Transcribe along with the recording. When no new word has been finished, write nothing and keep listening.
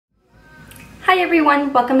Hi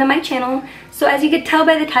everyone, welcome to my channel. So as you could tell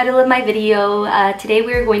by the title of my video, today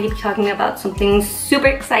we're going to be talking about something super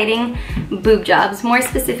exciting, boob jobs. More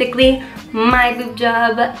specifically, my boob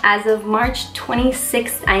job. As of March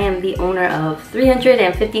 26th, I am the owner of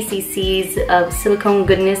 350 cc's of silicone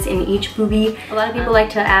goodness in each boobie. A lot of people like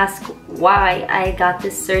to ask why I got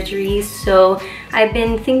this surgery. So I've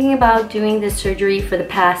been thinking about doing this surgery for the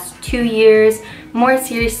past 2 years, more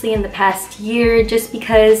seriously in the past year, just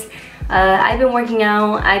because I've been working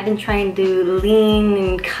out. I've been trying to lean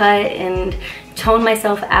and cut and tone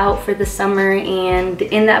myself out for the summer, and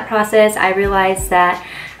in that process I realized that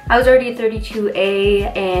I was already a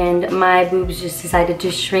 32A and my boobs just decided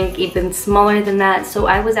to shrink even smaller than that. So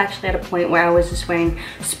I was actually at a point where I was just wearing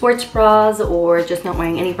sports bras or just not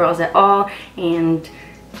wearing any bras at all, and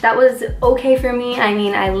that was okay for me. I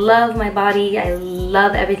mean, I love my body, I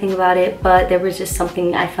love everything about it, but there was just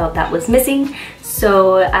something I felt that was missing.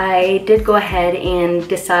 So I did go ahead and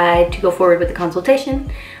decide to go forward with the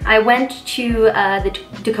consultation. I went to the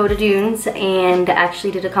Dakota Dunes and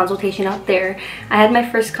actually did a consultation out there. I had my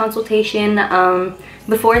first consultation.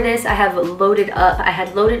 Before this, I had loaded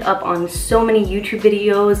up on so many YouTube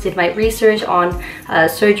videos, did my research on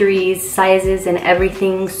surgeries, sizes, and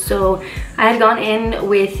everything. So I had gone in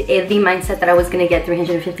with the mindset that I was gonna get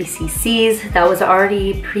 350 cc's. That was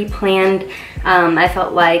already pre-planned. I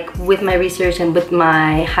felt like with my research and with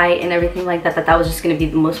my height and everything like that, that was just gonna be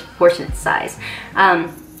the most proportionate size.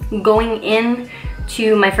 Going in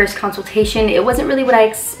to my first consultation, it wasn't really what I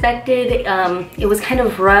expected. It was kind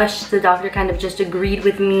of rushed. The doctor kind of just agreed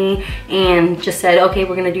with me and just said, okay,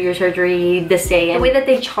 we're gonna do your surgery this day. And the way that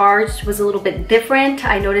they charged was a little bit different.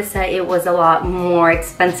 I noticed that it was a lot more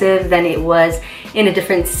expensive than it was in a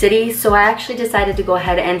different city. So I actually decided to go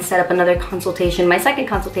ahead and set up another consultation, my second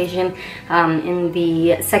consultation, in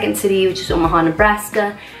the second city, which is Omaha,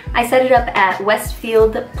 Nebraska. I set it up at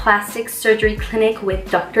Westfield Plastic Surgery Clinic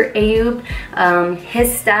with Dr. Ayub.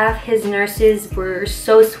 His staff, his nurses were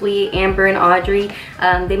so sweet, Amber and Audrey.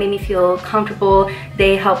 They made me feel comfortable.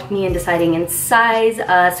 They helped me in deciding in size.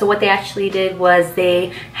 So what they actually did was they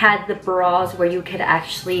had the bras where you could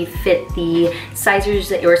actually fit the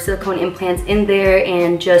sizers or silicone implants in there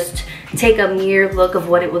and just take a mirror look of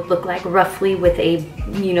what it would look like roughly with a,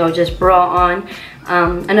 just bra on.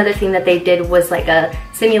 Another thing that they did was like a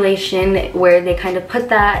simulation where they kind of put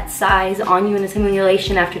that size on you in a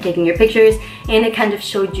simulation after taking your pictures, and it kind of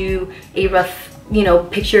showed you a rough,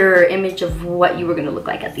 picture or image of what you were going to look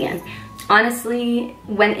like at the end. Honestly,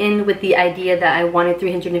 went in with the idea that I wanted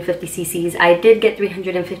 350 cc's. I did get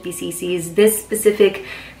 350 cc's. This specific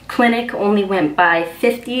clinic only went by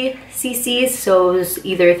 50 cc's, so it was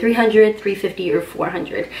either 300, 350, or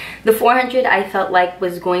 400. The 400 I felt like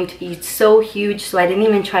was going to be so huge, so I didn't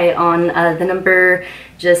even try it on. The number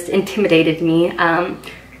just intimidated me.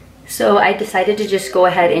 So I decided to just go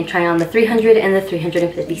ahead and try on the 300 and the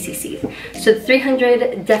 350 cc's. So the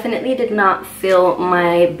 300 definitely did not fill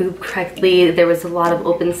my boob correctly. There was a lot of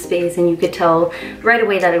open space, and you could tell right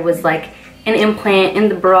away that it was like an implant in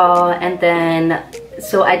the bra. And then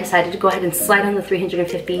so I decided to go ahead and slide on the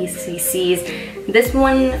 350 cc's. This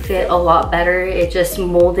one fit a lot better. It just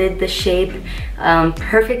molded the shape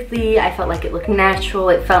perfectly. I felt like it looked natural.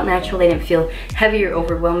 It felt natural. It didn't feel heavy or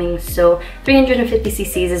overwhelming. So 350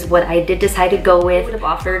 cc's is what I did decide to go with. I would have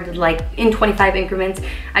offered like in 25 increments.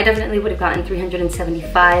 I definitely would have gotten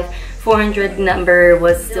 375. 400 number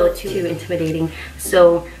was still too intimidating.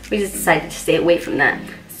 So we just decided to stay away from that.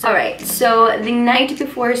 Alright, so the night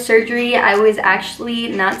before surgery, I was actually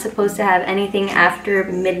not supposed to have anything after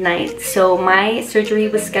midnight. So my surgery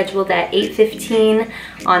was scheduled at 8:15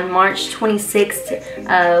 on March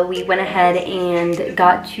 26th. We went ahead and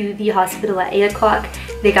got to the hospital at 8 o'clock.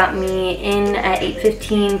 They got me in at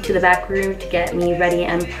 8:15 to the back room to get me ready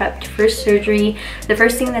and prepped for surgery. The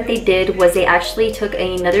first thing that they did was they actually took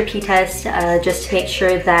another pee test just to make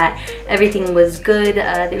sure that everything was good.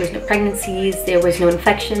 There was no pregnancies, there was no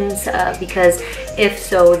infections. Because if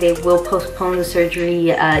so, they will postpone the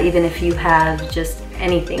surgery even if you have just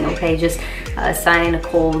anything, okay? Just a sign, a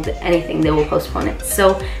cold, anything, they will postpone it.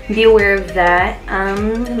 So be aware of that.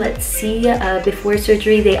 Let's see, before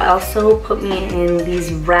surgery, they also put me in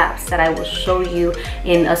these wraps that I will show you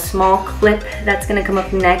in a small clip that's gonna come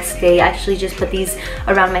up next. They actually just put these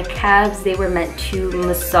around my calves. They were meant to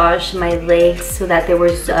massage my legs so that there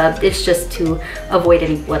was, it's just to avoid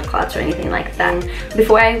any blood clots or anything like that.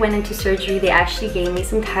 Before I went into surgery, they actually gave me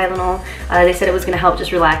some Tylenol. They said it was gonna help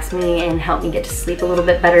just relax me and help me get to sleep a little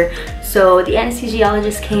bit better. So the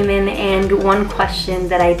anesthesiologist came in, and one question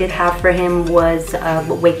that I did have for him was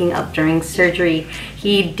waking up during surgery.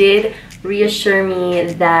 He did reassure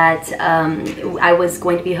me that I was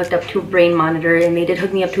going to be hooked up to a brain monitor, and they did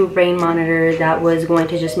hook me up to a brain monitor that was going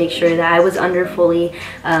to just make sure that I was under fully,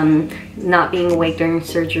 not being awake during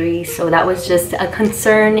surgery. So that was just a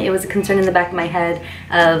concern. It was a concern in the back of my head,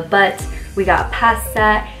 but we got past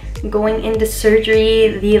that. Going into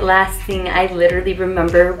surgery, the last thing I literally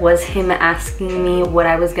remember was him asking me what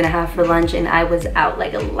I was gonna have for lunch, and I was out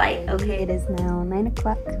like a light. Okay, it is now 9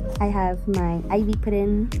 o'clock. I have my IV put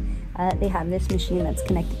in. They have this machine that's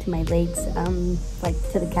connected to my legs, like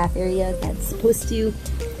to the calf area, that's supposed to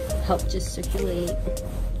help just circulate,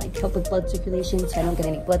 like help with blood circulation so I don't get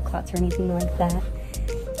any blood clots or anything like that.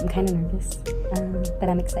 I'm kind of nervous, but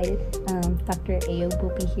I'm excited. Dr. Ayo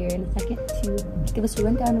will be here in a second to give us a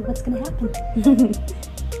rundown of what's gonna happen.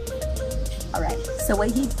 Alright, so what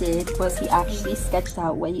he did was he actually sketched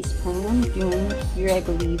out what he's planning on doing. Here I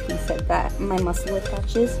believe he said that my muscle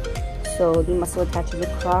attaches. So the muscle attaches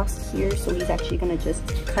across here, so he's actually gonna just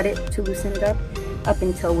cut it to loosen it up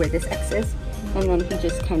until where this X is. And then he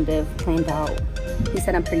just kind of planned out, he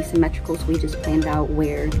said I'm pretty symmetrical, so he just planned out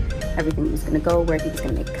where everything was gonna go, where he was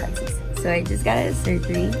gonna make cuts. So I just got out of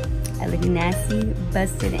surgery. I look nasty,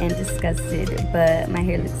 busted, and disgusted, but my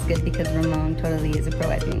hair looks good because Ramon totally is a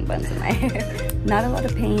pro at doing buns in my hair. Not a lot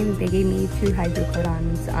of pain. They gave me 2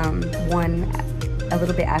 hydrocodons, one a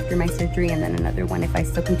little bit after my surgery and then another one if I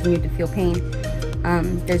still continue to feel pain.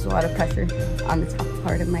 There's a lot of pressure on the top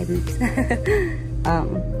part of my boobs.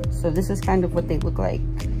 So this is kind of what they look like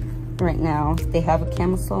right now. They have a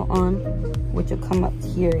camisole on, which will come up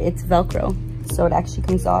here. It's Velcro, so it actually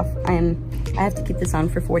comes off. I have to keep this on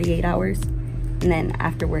for 48 hours, and then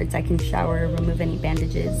afterwards I can shower, remove any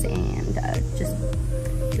bandages, and just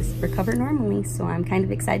recover normally. So I'm kind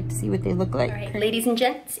of excited to see what they look like. All right, ladies and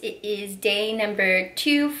gents, it is day number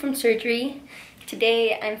 2 from surgery.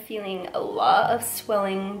 Today I'm feeling a lot of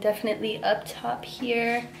swelling, definitely up top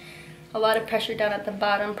here. A lot of pressure down at the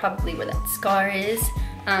bottom, probably where that scar is.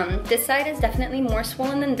 This side is definitely more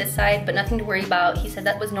swollen than this side, but nothing to worry about. He said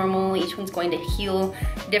that was normal. Each one's going to heal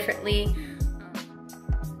differently.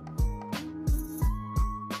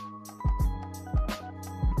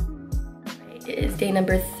 It is day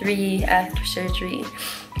number 3 after surgery.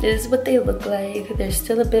 This is what they look like. They're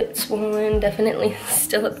still a bit swollen, definitely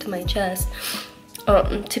still up to my chest.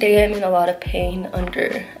 Today I'm in a lot of pain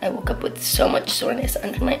under, I woke up with so much soreness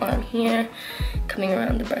under my arm here, coming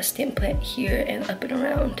around the breast implant here and up and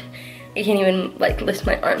around. I can't even like lift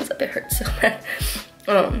my arms up, it hurts so bad.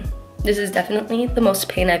 This is definitely the most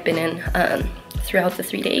pain I've been in throughout the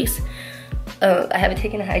 3 days. I haven't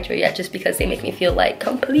taken a hydro yet just because they make me feel like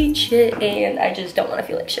complete shit, and I just don't want to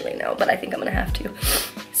feel like shit right now, but I think I'm gonna have to.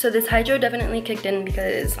 So this hydro definitely kicked in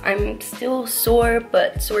because I'm still sore,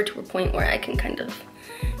 but sore to a point where I can kind of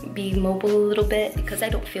be mobile a little bit because I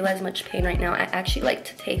don't feel as much pain right now. I actually like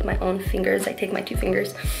to take my own fingers, I take my 2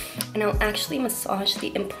 fingers, and I'll actually massage the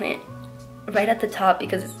implant right at the top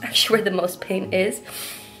because it's actually where the most pain is.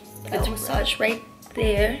 It's massage right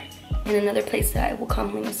there. And another place that I will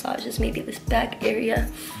commonly massage is maybe this back area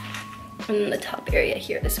and then the top area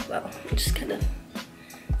here as well. I just kind of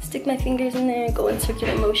stick my fingers in there, go in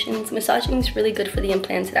circular motions. Massaging is really good for the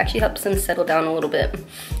implants. It actually helps them settle down a little bit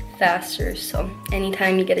faster. So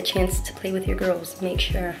anytime you get a chance to play with your girls, make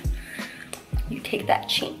sure you take that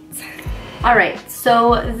chance. All right,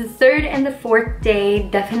 so the 3rd and the 4th day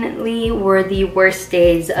definitely were the worst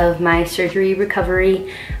days of my surgery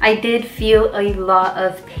recovery. I did feel a lot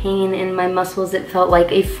of pain in my muscles. It felt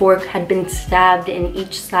like a fork had been stabbed in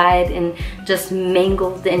each side and just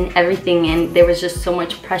mangled and everything, and there was just so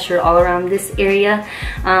much pressure all around this area.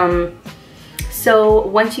 So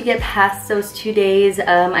once you get past those 2 days,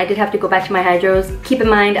 I did have to go back to my hydros. Keep in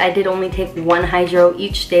mind, I did only take 1 hydro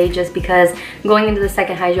each day just because going into the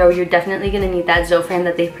 2nd hydro, you're definitely gonna need that Zofran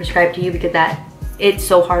that they prescribed to you because it's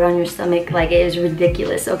so hard on your stomach, like it is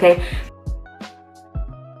ridiculous, okay?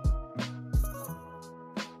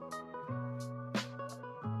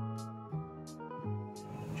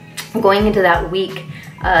 Going into that week,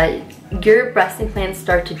 your breast implants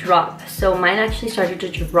start to drop. So mine actually started to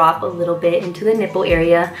drop a little bit into the nipple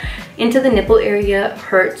area. Into the nipple area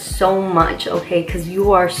hurts so much, okay, because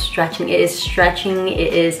you are stretching. It is stretching.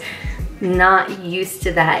 It is not used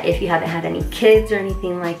to that if you haven't had any kids or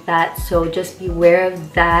anything like that. So just beware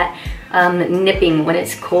of that. Nipping when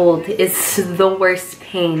it's cold is the worst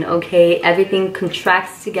pain, okay? Everything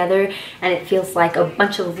contracts together and it feels like a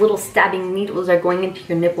bunch of little stabbing needles are going into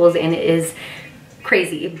your nipples, and it is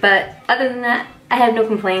crazy. But other than that, I have no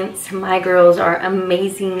complaints. My girls are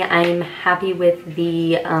amazing. I'm happy with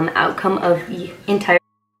the outcome of the entire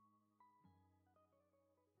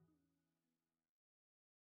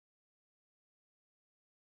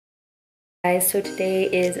Guys, so today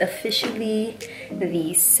is officially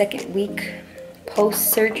the second week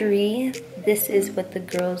post-surgery. This is what the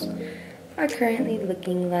girls are currently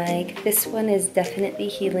looking like. This one is definitely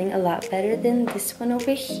healing a lot better than this one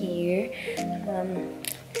over here.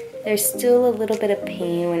 There's still a little bit of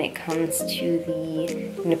pain when it comes to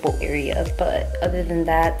the nipple area, but other than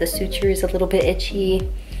that, the suture is a little bit itchy.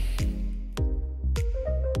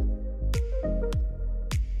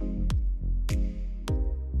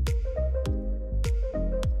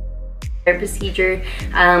 Procedure.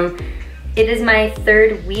 It is my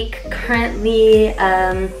third week currently.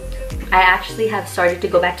 I actually have started to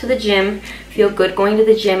go back to the gym. Feel good going to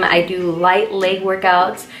the gym. I do light leg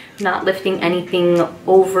workouts, not lifting anything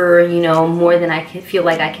over, you know, more than I can feel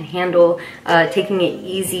like I can handle, taking it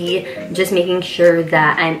easy, just making sure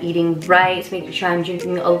that I'm eating right, making sure I'm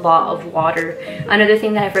drinking a lot of water. Another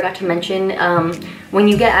thing that I forgot to mention, when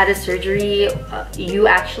you get out of surgery, you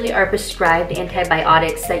actually are prescribed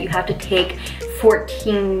antibiotics that you have to take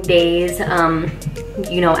 14 days,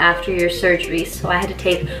 you know, after your surgery. So I had to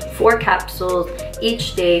take 4 capsules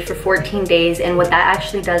each day for 14 days, and what that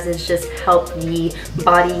actually does is just help the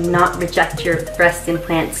body not reject your breast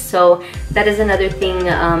implants. So that is another thing,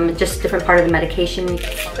 just a different part of the medication.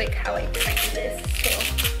 Quick how I tighten this.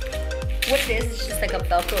 So what it is just like a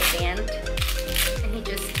Velcro band, and he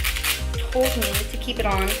just told me to keep it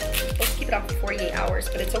on. I'm supposed to keep it on for 48 hours,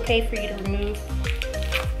 but it's okay for you to remove,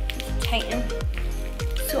 tighten.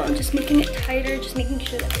 So I'm just making it tighter, just making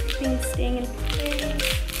sure that everything's staying in place.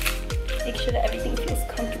 Make sure that everything feels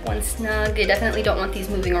comfortable and snug. I definitely don't want these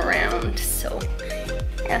moving around, so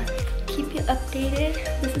yeah, keep you updated.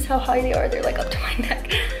 This is how high they are. They're like up to my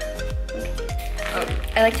neck.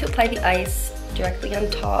 I like to apply the ice directly on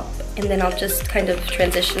top, and then I'll just kind of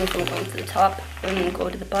transition from going to the top and then go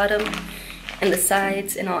to the bottom and the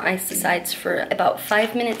sides, and I'll ice the sides for about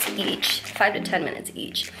 5 minutes each, 5 to 10 minutes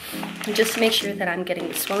each. And just to make sure that I'm getting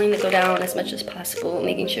the swelling to go down as much as possible,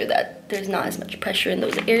 making sure that there's not as much pressure in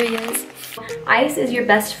those areas. Ice is your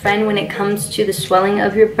best friend when it comes to the swelling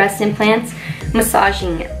of your breast implants.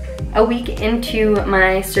 Massaging. A week into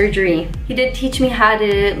my surgery, he did teach me how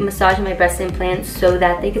to massage my breast implants so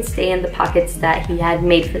that they could stay in the pockets that he had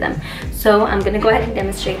made for them. So I'm gonna go ahead and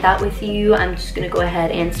demonstrate that with you. I'm just gonna go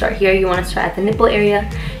ahead and start here. You wanna start at the nipple area.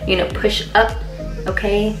 You're gonna push up,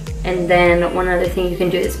 okay? And then one other thing you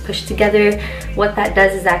can do is push together. What that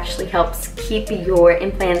does is actually helps keep your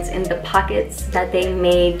implants in the pockets that they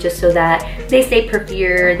made, just so that they stay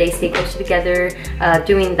perkier, they stay closer together.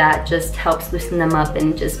 Doing that just helps loosen them up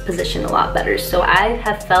and just position a lot better. So I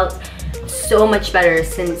have felt so much better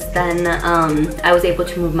since then. I was able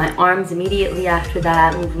to move my arms immediately after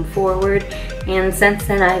that, moving forward, and since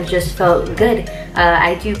then I've just felt good.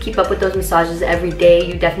 I do keep up with those massages every day.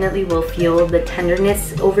 You definitely will feel the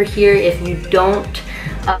tenderness over here if you don't.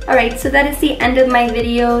 Alright, so that is the end of my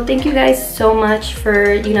video. Thank you guys so much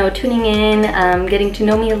for, you know, tuning in, getting to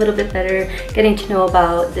know me a little bit better, getting to know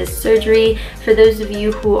about this surgery. For those of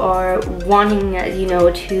you who are wanting, you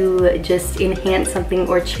know, to just enhance something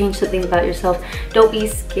or change something about yourself, don't be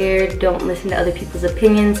scared. Don't listen to other people's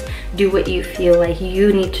opinions. Do what you feel like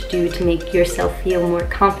you need to do to make yourself feel more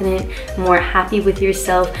confident, more happy with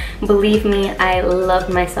yourself. Believe me, I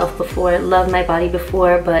loved myself before, loved my body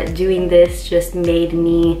before, but doing this just made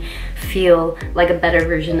me feel like a better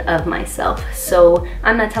version of myself. So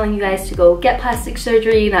I'm not telling you guys to go get plastic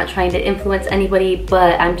surgery, not trying to influence anybody,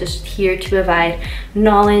 but I'm just here to provide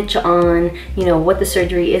knowledge on, you know, what the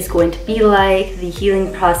surgery is going to be like, the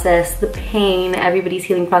healing process, the pain. Everybody's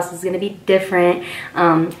healing process is going to be different.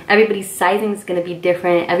 Everybody's sizing is going to be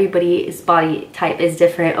different. Everybody's body type is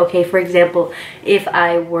different. Okay, for example, if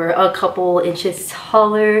I were a couple inches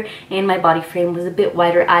taller and my body frame was a bit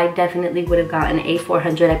wider, I definitely would have gotten a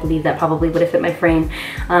 400. I believe that probably would have fit my frame.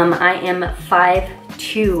 I am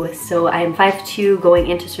 5'2", so I am 5'2". Going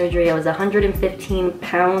into surgery, I was 115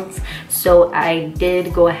 pounds, so I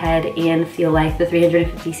did go ahead and feel like the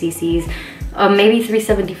 350 cc's, maybe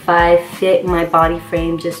 375 fit my body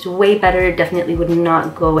frame just way better. Definitely would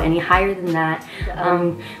not go any higher than that.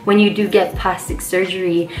 When you do get plastic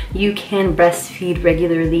surgery, you can breastfeed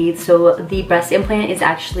regularly. So the breast implant is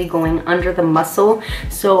actually going under the muscle,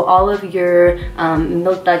 so all of your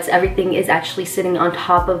milk ducts, everything is actually sitting on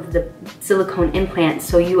top of the silicone implant,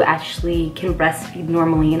 so you actually can breastfeed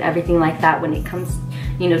normally and everything like that when it comes,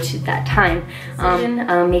 you know, to that time.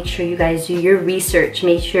 Make sure you guys do your research.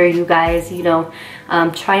 Make sure you guys, you know,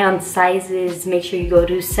 try on sizes, make sure you go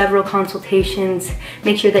to several consultations,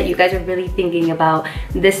 make sure that you guys are really thinking about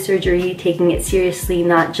this surgery, taking it seriously,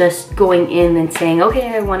 not just going in and saying,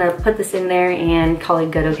 okay, I want to put this in there and call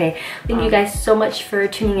it good, okay? Thank you guys so much for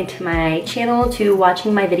tuning into my channel, to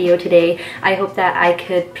watching my video today. I hope that I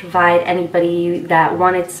could provide anybody that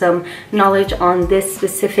wanted some knowledge on this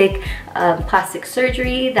specific plastic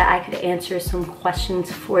surgery, that I could answer some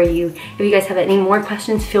questions for you. If you guys have any more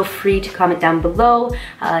questions, feel free to comment down below.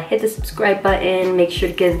 Hit the subscribe button. Make sure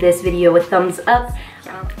to give this video a thumbs up.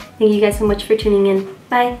 Thank you guys so much for tuning in.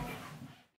 Bye.